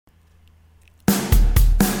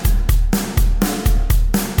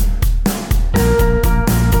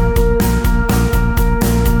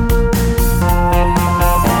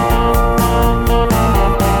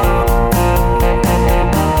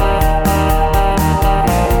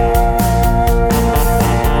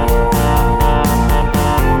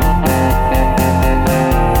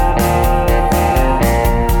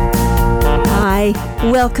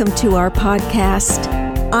Welcome to our podcast.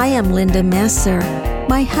 I am Linda Messer.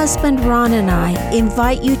 My husband Ron and I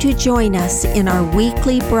invite you to join us in our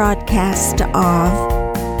weekly broadcast of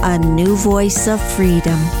A New Voice of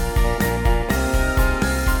Freedom.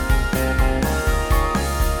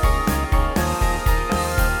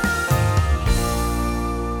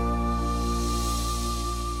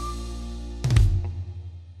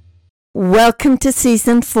 Welcome to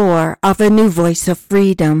Season 4 of A New Voice of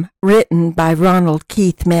Freedom, written by Ronald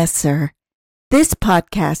Keith Messer. This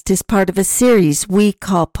podcast is part of a series we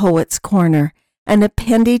call Poet's Corner, an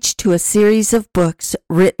appendage to a series of books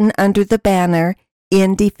written under the banner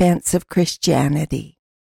In Defense of Christianity.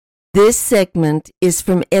 This segment is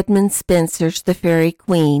from Edmund Spenser's The Faerie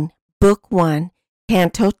Queen, Book 1,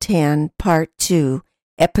 Canto 10, Part 2,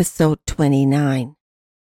 Episode 29.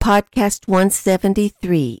 Podcast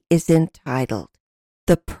 173 is entitled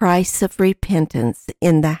The Price of Repentance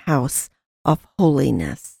in the House of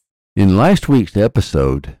Holiness. In last week's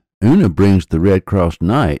episode, Una brings the Redcross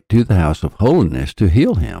Knight to the House of Holiness to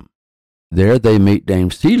heal him. There they meet Dame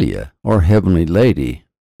Celia, or Heavenly Lady,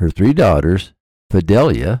 her three daughters,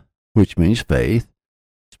 Fidelia, which means faith,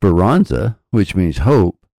 Speranza, which means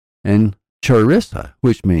hope, and Charissa,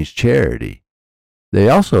 which means charity. They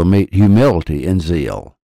also meet Humility and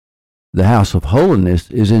Zeal. The House of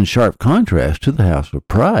Holiness is in sharp contrast to the House of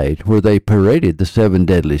Pride, where they paraded the 7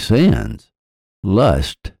 deadly sins: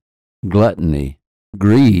 lust, gluttony,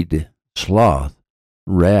 greed, sloth,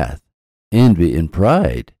 wrath, envy, and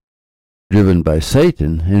pride, driven by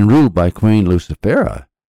Satan and ruled by Queen Lucifera,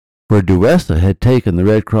 where Duessa had taken the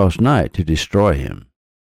Redcross Knight to destroy him.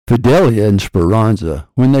 Fidelia and Speranza,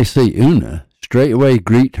 when they see Una, straightway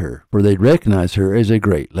greet her, for they recognize her as a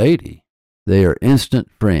great lady. They are instant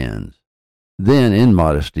friends. Then, in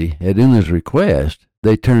modesty, at Una's request,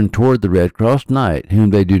 they turn toward the Redcross Knight,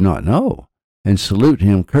 whom they do not know, and salute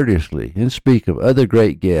him courteously, and speak of other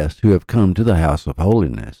great guests who have come to the House of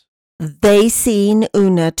Holiness. They seeing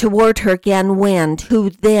Una toward her gan wend,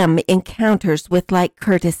 who them encounters with like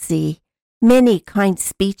courtesie. Many kind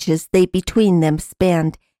speeches they between them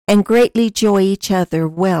spend, and greatly joy each other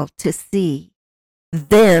well to see.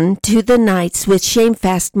 Then to the knights with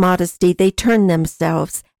shamefast modesty they turn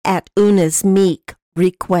themselves, at Una's meek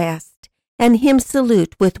request, and him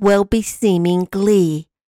salute with well beseeming glee,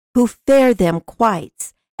 who faire them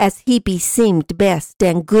quites, as he beseemed best,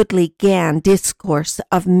 and goodly gan discourse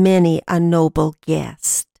of many a noble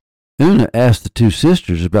guest. Una asked the two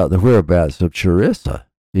sisters about the whereabouts of Charissa.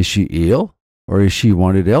 Is she ill, or is she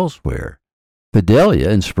wanted elsewhere? Fidelia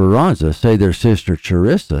and Speranza say their sister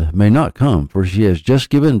Charissa may not come, for she has just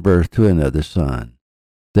given birth to another son.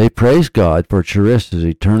 They praise God for Charissa's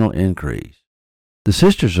eternal increase. The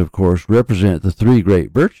sisters, of course, represent the 3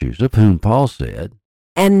 great virtues of whom Paul said,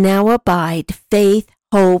 And now abide faith,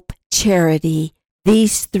 hope, charity,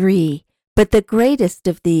 these 3, but the greatest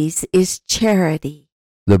of these is charity.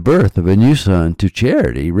 The birth of a new son to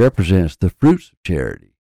charity represents the fruits of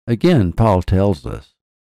charity. Again, Paul tells us,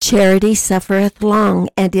 Charity suffereth long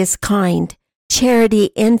and is kind.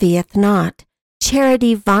 Charity envieth not.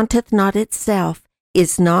 Charity vaunteth not itself,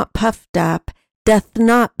 is not puffed up, doth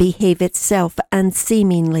not behave itself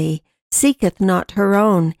unseemingly, seeketh not her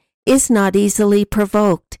own, is not easily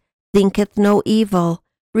provoked, thinketh no evil,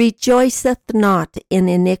 rejoiceth not in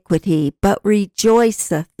iniquity, but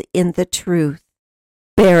rejoiceth in the truth,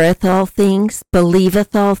 beareth all things,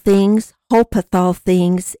 believeth all things, hopeth all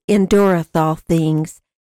things, endureth all things.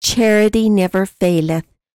 Charity never faileth,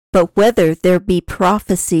 but whether there be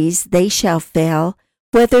prophecies, they shall fail.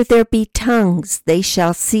 Whether there be tongues, they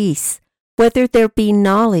shall cease. Whether there be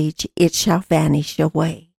knowledge, it shall vanish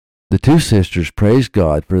away. The two sisters praise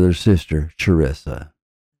God for their sister Charissa.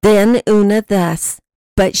 Then Una thus,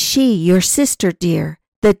 But she, your sister dear,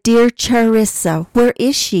 the dear Charissa, where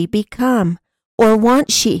is she become? Or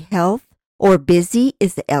wants she health, or busy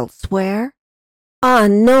is elsewhere? Ah,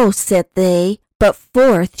 no, said they, but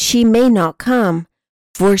forth she may not come.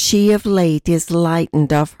 For she of late is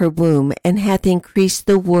lightened of her womb, and hath increased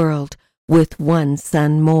the world with 1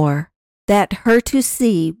 son more, that her to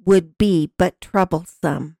see would be but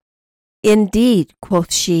troublesome. Indeed,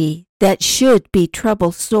 quoth she, that should be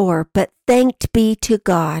trouble sore, but thanked be to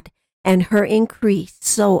God, and her increase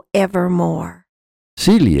so evermore.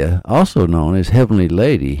 Celia, also known as Heavenly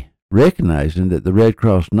Lady, recognizing that the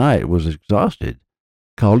Redcross Knight was exhausted,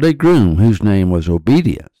 called a groom whose name was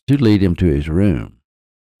Obedience to lead him to his room.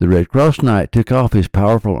 The Redcross Knight took off his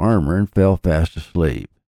powerful armor and fell fast asleep.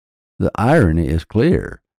 The irony is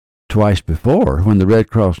clear. Twice before, when the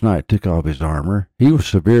Redcross Knight took off his armor, he was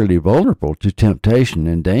severely vulnerable to temptation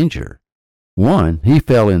and danger. One, he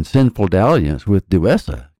fell in sinful dalliance with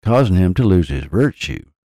Duessa, causing him to lose his virtue.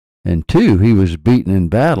 And two, he was beaten in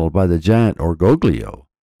battle by the giant Orgoglio,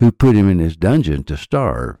 who put him in his dungeon to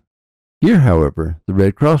starve. Here, however, the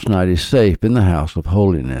Redcross Knight is safe in the House of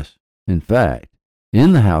Holiness. In fact,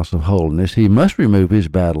 in the House of Holiness he must remove his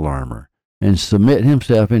battle armor, and submit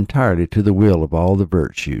himself entirely to the will of all the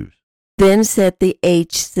virtues. Then said the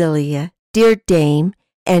aged Celia, Dear dame,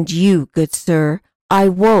 and you, good sir, I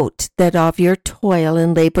wot that of your toil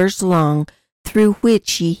and labours long, through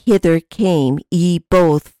which ye hither came, ye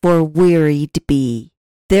both forwearied be.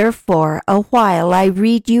 Therefore a while I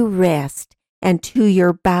rede you rest, and to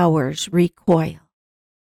your bowers recoil.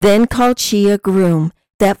 Then called she a groom,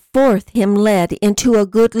 that forth him led into a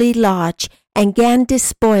goodly lodge, and gan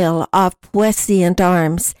despoil of puissant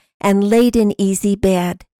arms, and laid in easy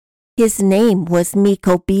bed. His name was meek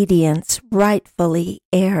obedience, rightfully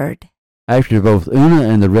aired. After both Una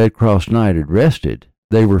and the Redcross Knight had rested,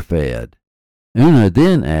 they were fed. Una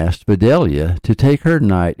then asked Fidelia to take her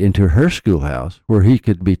knight into her schoolhouse, where he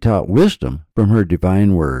could be taught wisdom from her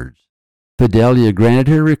divine words. Fidelia granted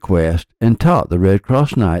her request, and taught the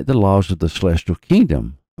Redcross Knight the laws of the celestial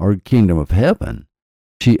kingdom, or kingdom of heaven.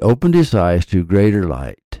 She opened his eyes to greater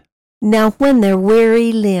light. Now when their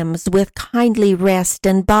weary limbs with kindly rest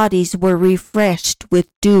and bodies were refreshed with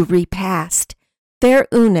due repast, fair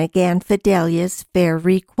Una gan Fidelia's fair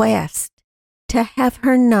request, to have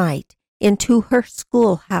her knight into her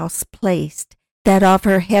schoolhouse placed, that of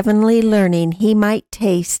her heavenly learning he might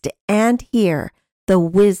taste and hear the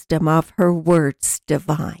wisdom of her words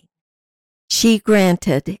divine. She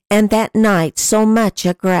granted, and that night so much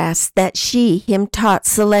agrassed that she him taught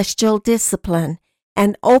celestial discipline,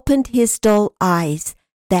 and opened his dull eyes,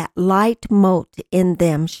 that light mote in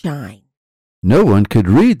them shine. No one could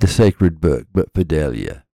read the sacred book but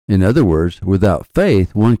Fidelia. In other words, without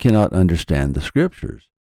faith one cannot understand the Scriptures.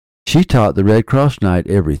 She taught the Redcross Knight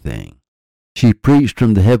everything. She preached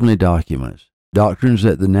from the heavenly documents, doctrines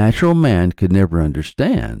that the natural man could never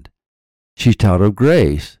understand. She taught of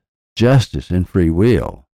grace, justice, and free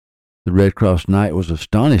will. The Redcross Knight was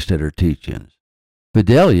astonished at her teachings.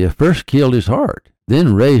 Fidelia first killed his heart,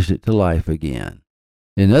 then raised it to life again.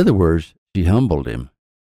 In other words, she humbled him.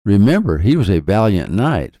 Remember, he was a valiant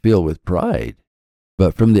knight filled with pride.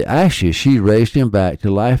 But from the ashes she raised him back to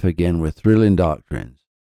life again with thrilling doctrines.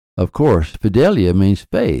 Of course, Fidelia means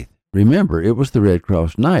faith. Remember, it was the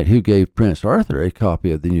Redcross Knight who gave Prince Arthur a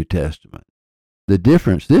copy of the New Testament. The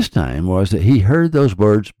difference this time was that he heard those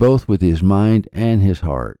words both with his mind and his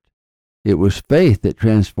heart. It was faith that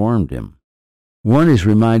transformed him. One is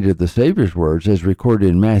reminded of the Savior's words as recorded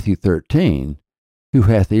in Matthew 13, Who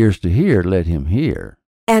hath ears to hear, let him hear.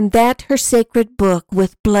 And that her sacred book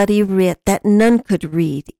with bloody writ that none could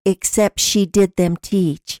read, except she did them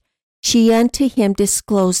teach, she unto him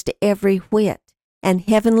disclosed every whit, and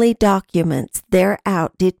heavenly documents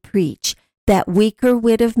thereout did preach, that weaker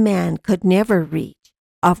wit of man could never reach,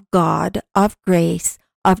 of God, of grace,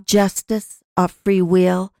 of justice, of free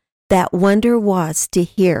will. That wonder was to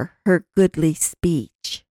hear her goodly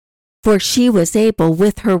speech. For she was able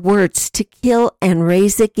with her words to kill and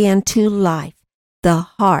raise again to life the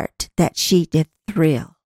heart that she did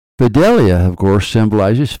thrill. Fidelia, of course,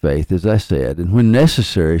 symbolizes faith, as I said, and when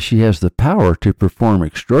necessary she has the power to perform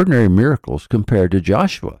extraordinary miracles compared to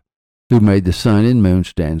Joshua, who made the sun and moon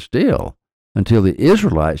stand still, until the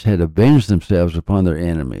Israelites had avenged themselves upon their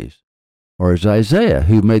enemies. Or as Isaiah,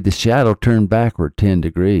 who made the shadow turn backward 10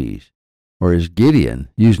 degrees. Or as Gideon,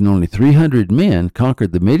 using only 300 men,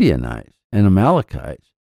 conquered the Midianites and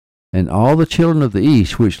Amalekites, and all the children of the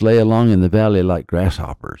east which lay along in the valley like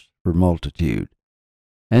grasshoppers for multitude.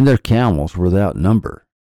 And their camels were without number,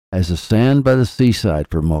 as the sand by the seaside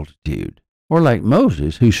for multitude. Or like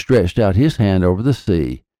Moses, who stretched out his hand over the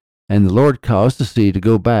sea, and the Lord caused the sea to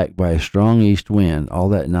go back by a strong east wind all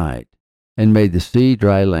that night, and made the sea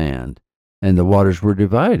dry land, and the waters were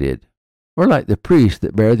divided. Or like the priests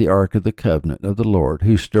that bear the ark of the covenant of the Lord,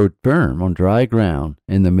 who stood firm on dry ground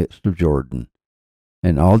in the midst of Jordan.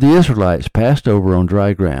 And all the Israelites passed over on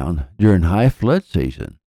dry ground during high flood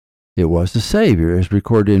season. It was the Savior, as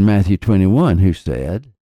recorded in Matthew 21, who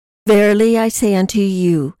said, Verily I say unto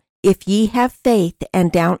you, if ye have faith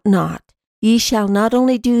and doubt not, ye shall not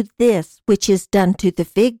only do this which is done to the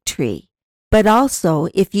fig tree, but also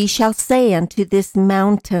if ye shall say unto this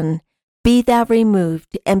mountain, Be thou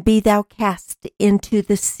removed, and be thou cast into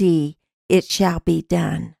the sea, it shall be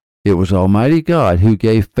done. It was Almighty God who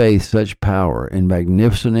gave faith such power and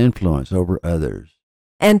magnificent influence over others.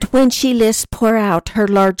 And when she list pour out her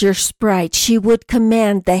larger sprite, she would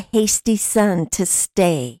command the hasty sun to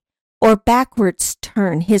stay, or backwards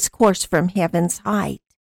turn his course from heaven's height.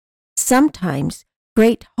 Sometimes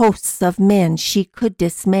great hosts of men she could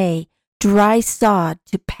dismay, dry sod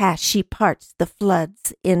to pass she parts the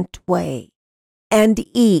floods in tway. And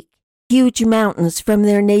eke huge mountains from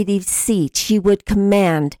their native seat she would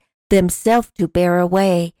command themselves to bear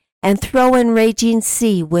away, and throw in raging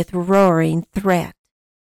sea with roaring threat.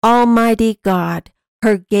 Almighty God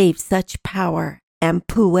her gave such power and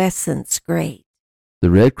puissance great. The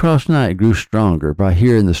Redcross Knight grew stronger by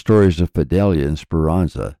hearing the stories of Fidelia and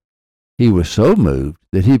Speranza. He was so moved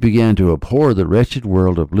that he began to abhor the wretched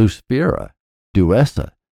world of Lucifera,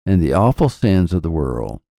 Duessa, and the awful sins of the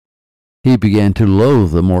world. He began to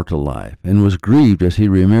loathe the mortal life, and was grieved as he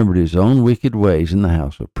remembered his own wicked ways in the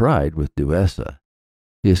house of pride with Duessa.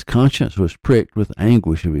 His conscience was pricked with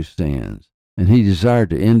anguish of his sins, and he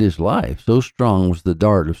desired to end his life, so strong was the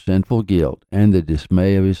dart of sinful guilt and the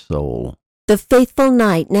dismay of his soul. The faithful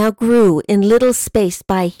knight now grew in little space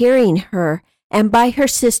by hearing her, and by her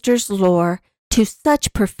sister's lore, to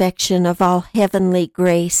such perfection of all heavenly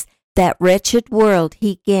grace, that wretched world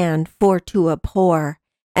he gan for to abhor,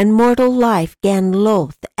 and mortal life gan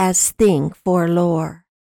loath as thing forlore.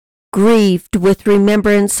 Grieved with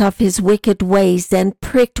remembrance of his wicked ways, and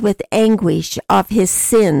pricked with anguish of his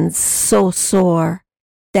sins so sore,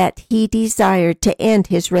 that he desired to end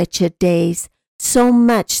his wretched days, so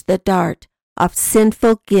much the dart of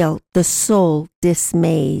sinful guilt the soul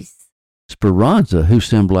dismays. Speranza, who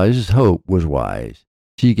symbolizes hope, was wise.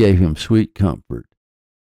 She gave him sweet comfort.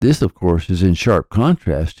 This, of course, is in sharp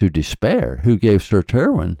contrast to Despair, who gave Sir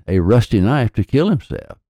Terwin a rusty knife to kill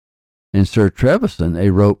himself, and Sir Trevisan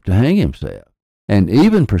a rope to hang himself, and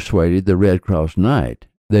even persuaded the Redcross Knight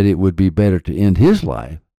that it would be better to end his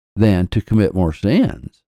life than to commit more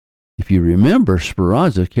sins. If you remember,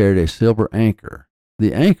 Speranza carried a silver anchor.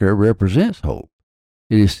 The anchor represents hope.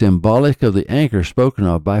 It is symbolic of the anchor spoken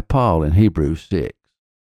of by Paul in Hebrews 6.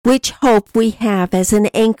 Which hope we have as an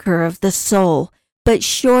anchor of the soul, but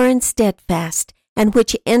sure and steadfast, and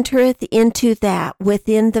which entereth into that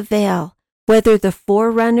within the veil, whether the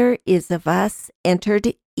forerunner is of us,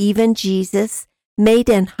 entered even Jesus, made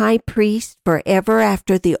an high priest forever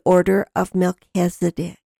after the order of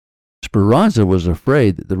Melchizedek. Speranza was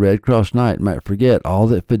afraid that the Redcross Knight might forget all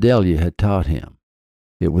that Fidelia had taught him.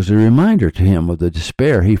 It was a reminder to him of the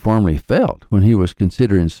despair he formerly felt when he was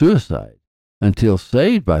considering suicide, until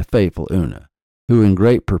saved by faithful Una, who in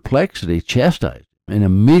great perplexity chastised him and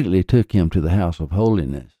immediately took him to the House of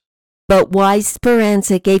Holiness. But wise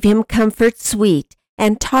Speranza gave him comfort sweet,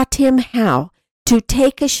 and taught him how to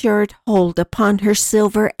take assured hold upon her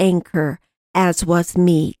silver anchor, as was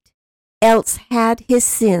meet. Else had his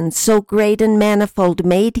sins so great and manifold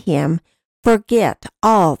made him forget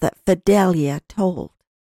all that Fidelia told.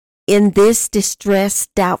 In this distress,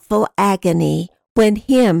 doubtful agony, when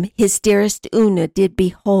him his dearest Una did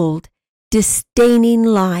behold, disdaining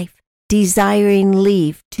life, desiring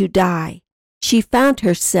leave to die, she found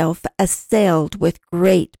herself assailed with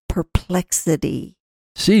great perplexity.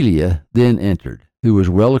 Celia then entered, who was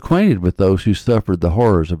well acquainted with those who suffered the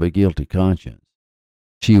horrors of a guilty conscience.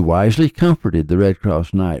 She wisely comforted the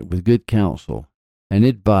Redcross Knight with good counsel and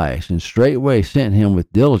advice, and straightway sent him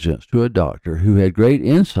with diligence to a doctor who had great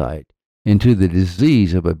insight into the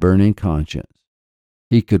disease of a burning conscience.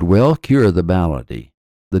 He could well cure the malady.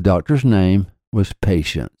 The doctor's name was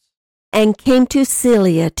Patience. And came to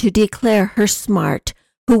Celia to declare her smart,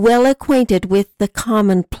 who well acquainted with the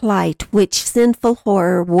common plight which sinful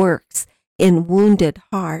horror works in wounded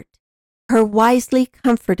heart, her wisely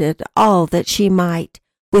comforted all that she might,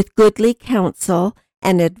 with goodly counsel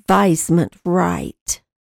and advisement right,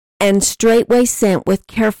 and straightway sent with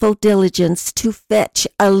careful diligence to fetch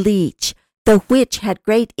a leech, the which had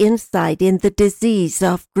great insight in the disease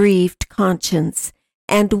of grieved conscience,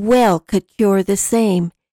 and well could cure the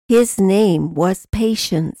same. His name was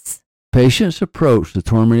Patience. Patience approached the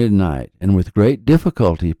tormented knight, and with great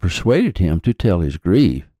difficulty persuaded him to tell his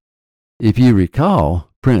grief. If you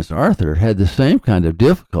recall, Prince Arthur had the same kind of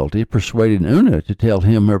difficulty persuading Una to tell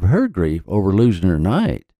him of her grief over losing her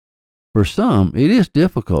knight. For some, it is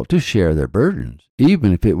difficult to share their burdens,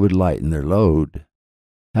 even if it would lighten their load.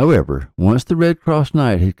 However, once the Redcross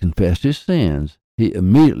Knight had confessed his sins, he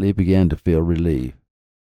immediately began to feel relief.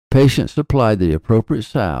 Patience supplied the appropriate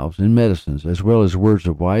salves and medicines, as well as words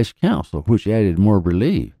of wise counsel, which added more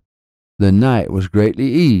relief. The knight was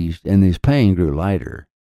greatly eased, and his pain grew lighter.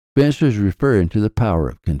 Spenser is referring to the power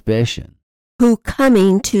of confession. Who,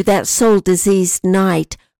 coming to that soul-diseased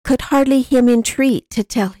knight, could hardly him entreat to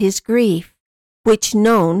tell his grief, which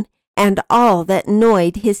known, and all that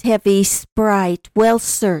noyed his heavy sprite well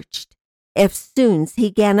searched, eftsoons he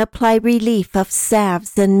gan apply relief of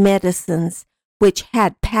salves and medicines, which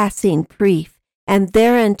had passing brief, and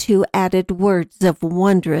thereunto added words of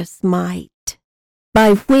wondrous might,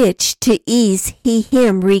 by which to ease he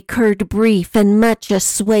him recurred brief, and much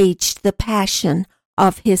assuaged the passion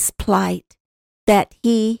of his plight, that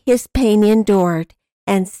he his pain endured,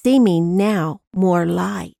 and seeming now more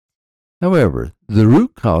light. However, the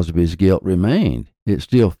root cause of his guilt remained. It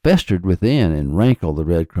still festered within and rankled the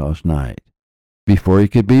Redcross Knight. Before he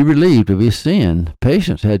could be relieved of his sin,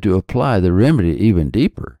 patience had to apply the remedy even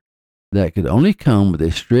deeper. That could only come with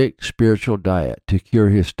a strict spiritual diet to cure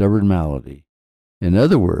his stubborn malady. In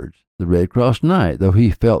other words, the Redcross Knight, though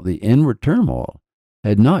he felt the inward turmoil,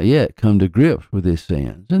 had not yet come to grips with his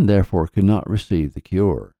sins, and therefore could not receive the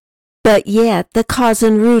cure. But yet the cause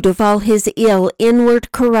and root of all his ill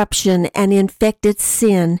inward corruption and infected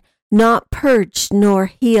sin, not purged nor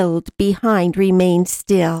healed behind, remained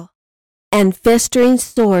still, and festering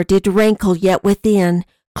sore did rankle yet within,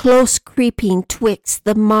 close creeping twixt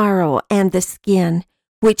the marrow and the skin,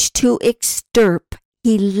 which to extirp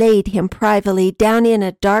he laid him privily down in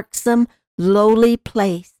a darksome, lowly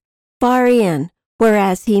place, far in,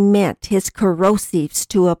 whereas he meant his corrosives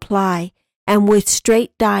to apply, and with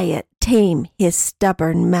straight diet tame his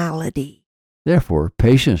stubborn malady. Therefore,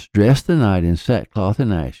 patience dressed the knight in sackcloth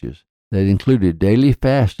and ashes, that included daily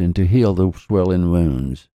fasting to heal the swelling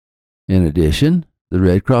wounds. In addition, the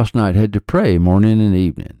Redcross Knight had to pray morning and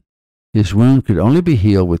evening. His wound could only be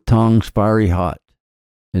healed with tongues fiery hot.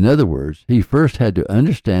 In other words, he first had to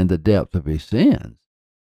understand the depth of his sins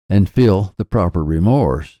and feel the proper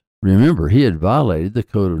remorse. Remember, he had violated the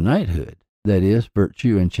code of knighthood, that is,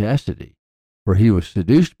 virtue and chastity, for he was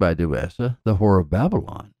seduced by Duessa, the whore of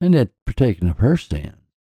Babylon, and had partaken of her sin.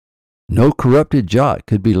 No corrupted jot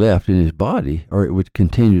could be left in his body, or it would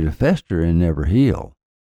continue to fester and never heal.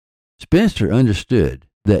 Spenser understood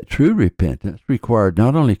that true repentance required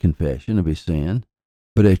not only confession of his sin,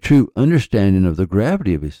 but a true understanding of the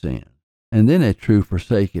gravity of his sin, and then a true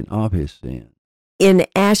forsaking of his sin. In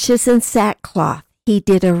ashes and sackcloth he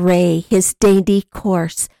did array his dainty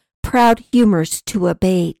course, proud humours to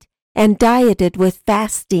abate, and dieted with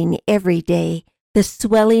fasting every day, the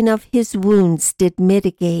swelling of his wounds did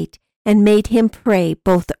mitigate, and made him pray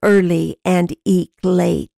both early and eke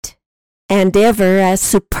late. And ever as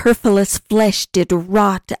superfluous flesh did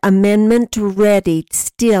rot, amendment readied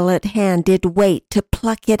still at hand did wait to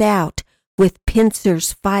pluck it out with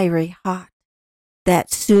pincers fiery hot,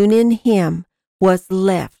 that soon in him was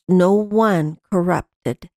left no one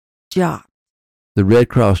corrupted jot. The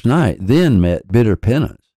Redcross Knight then met bitter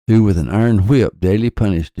penance, who with an iron whip daily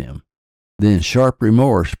punished him. Then sharp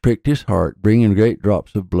remorse pricked his heart, bringing great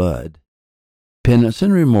drops of blood. Penance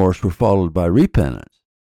and remorse were followed by repentance,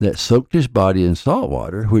 that soaked his body in salt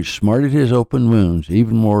water, which smarted his open wounds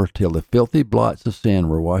even more till the filthy blots of sin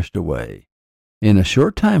were washed away. In a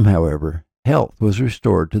short time, however, health was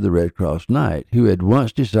restored to the Redcross Knight, who had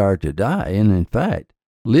once desired to die, and in fact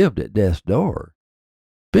lived at death's door.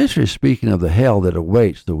 Spenser is speaking of the hell that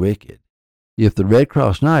awaits the wicked. If the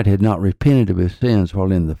Redcross Knight had not repented of his sins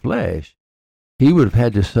while in the flesh, he would have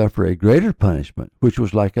had to suffer a greater punishment, which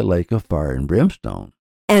was like a lake of fire and brimstone.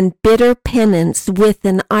 And bitter penance with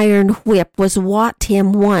an iron whip was what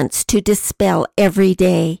him once to dispel every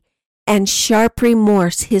day, and sharp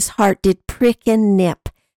remorse his heart did prick and nip,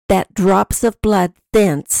 that drops of blood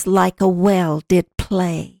thence like a well did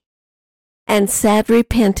play. And sad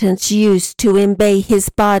repentance used to embay his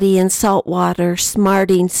body in salt water,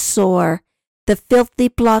 smarting sore, the filthy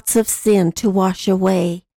blots of sin to wash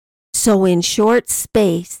away. So in short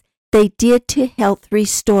space they did to health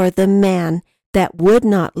restore the man that would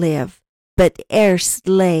not live, but erst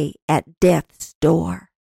lay at death's door.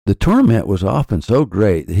 The torment was often so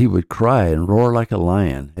great that he would cry and roar like a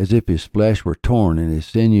lion, as if his flesh were torn and his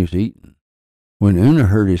sinews eaten. When Una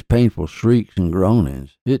heard his painful shrieks and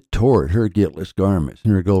groanings, it tore at her guiltless garments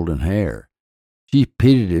and her golden hair. She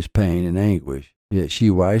pitied his pain and anguish, yet she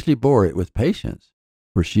wisely bore it with patience,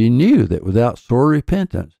 for she knew that without sore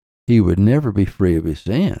repentance he would never be free of his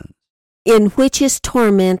sins. In which his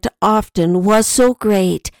torment often was so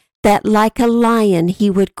great that like a lion he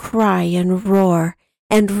would cry and roar,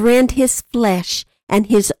 and rend his flesh and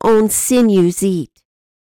his own sinews eat.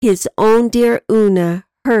 His own dear Una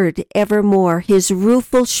heard evermore his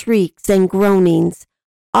rueful shrieks and groanings,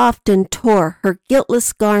 often tore her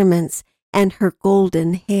guiltless garments and her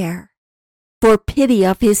golden hair, for pity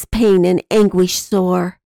of his pain and anguish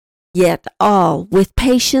sore. Yet all with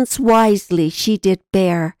patience wisely she did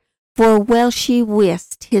bear, for well she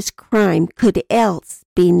wist his crime could else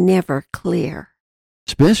be never clear.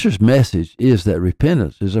 Spenser's message is that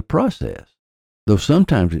repentance is a process. Though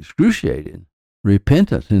sometimes excruciating,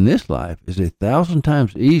 repentance in this life is 1,000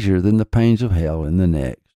 times easier than the pains of hell in the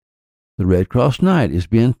next. The Redcross Knight is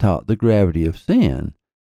being taught the gravity of sin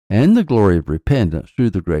and the glory of repentance through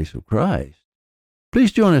the grace of Christ.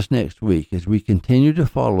 Please join us next week as we continue to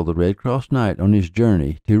follow the Redcross Knight on his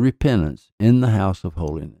journey to repentance in the House of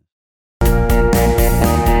Holiness.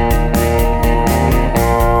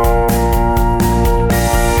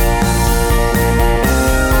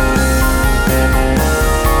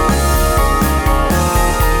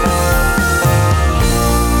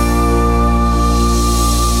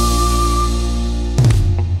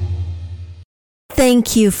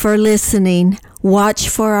 Thank you for listening. Watch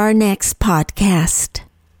for our next podcast.